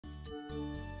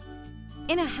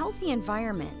In a healthy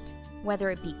environment, whether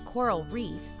it be coral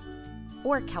reefs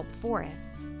or kelp forests,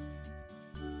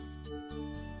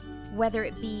 whether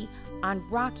it be on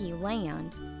rocky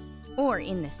land or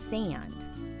in the sand,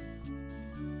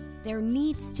 there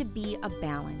needs to be a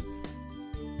balance.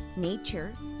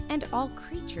 Nature and all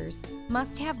creatures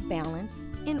must have balance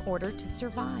in order to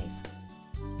survive.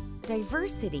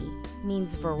 Diversity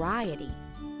means variety,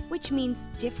 which means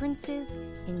differences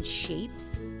in shapes,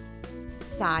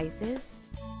 sizes,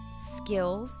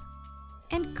 skills,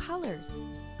 and colors.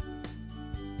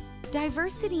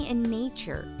 Diversity in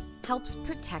nature helps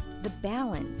protect the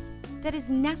balance that is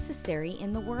necessary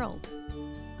in the world.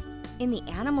 In the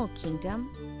animal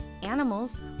kingdom,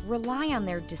 animals rely on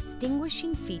their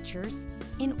distinguishing features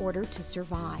in order to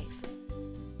survive.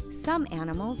 Some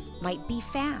animals might be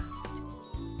fast,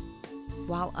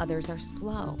 while others are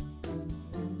slow.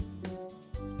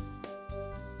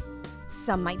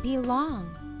 Some might be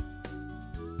long,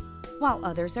 while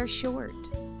others are short.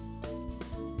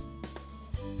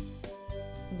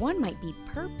 One might be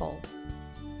purple,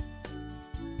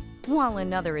 while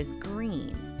another is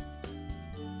green.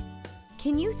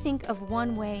 Can you think of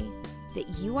one way that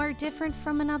you are different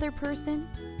from another person?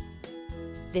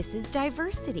 This is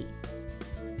diversity.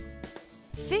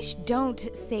 Fish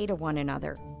don't say to one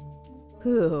another,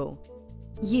 "Ooh,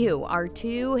 you are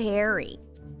too hairy,"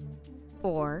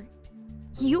 or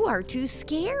 "You are too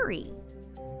scary."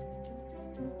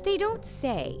 They don't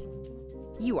say,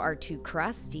 "You are too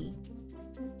crusty,"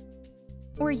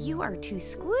 or "You are too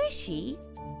squishy."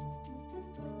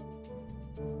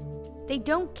 They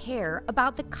don't care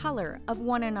about the color of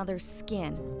one another's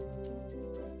skin.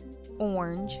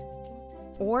 Orange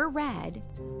or red,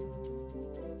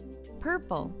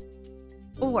 purple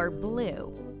or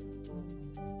blue,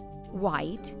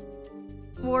 white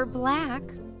or black,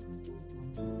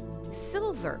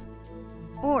 silver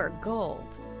or gold.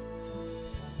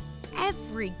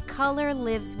 Every color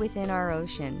lives within our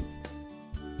oceans.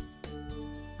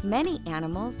 Many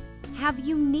animals have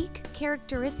unique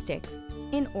characteristics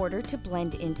in order to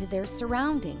blend into their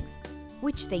surroundings,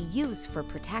 which they use for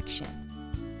protection.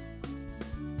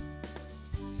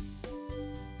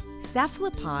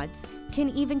 Cephalopods can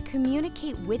even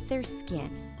communicate with their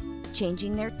skin,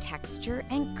 changing their texture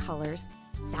and colors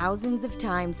thousands of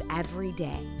times every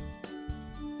day.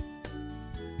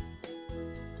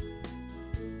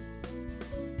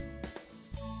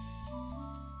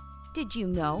 Did you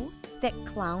know that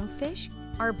clownfish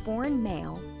are born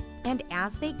male and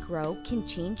as they grow can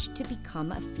change to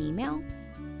become a female?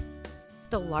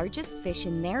 The largest fish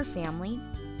in their family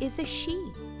is a she,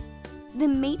 the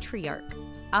matriarch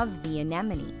of the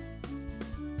anemone.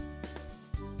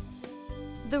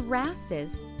 The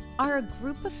wrasses are a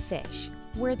group of fish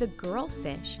where the girl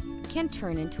fish can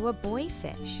turn into a boy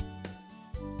fish.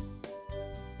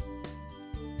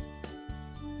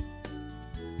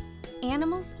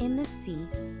 Animals in the sea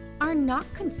are not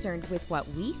concerned with what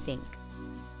we think.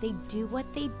 They do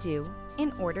what they do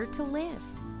in order to live.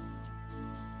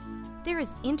 There is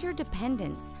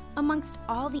interdependence amongst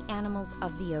all the animals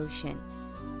of the ocean.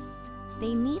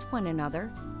 They need one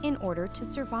another in order to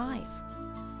survive.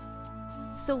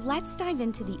 So let's dive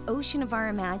into the ocean of our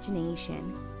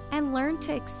imagination and learn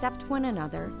to accept one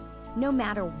another no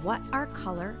matter what our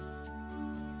color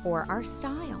or our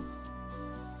style.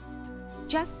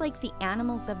 Just like the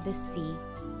animals of the sea,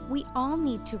 we all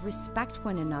need to respect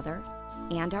one another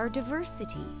and our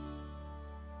diversity.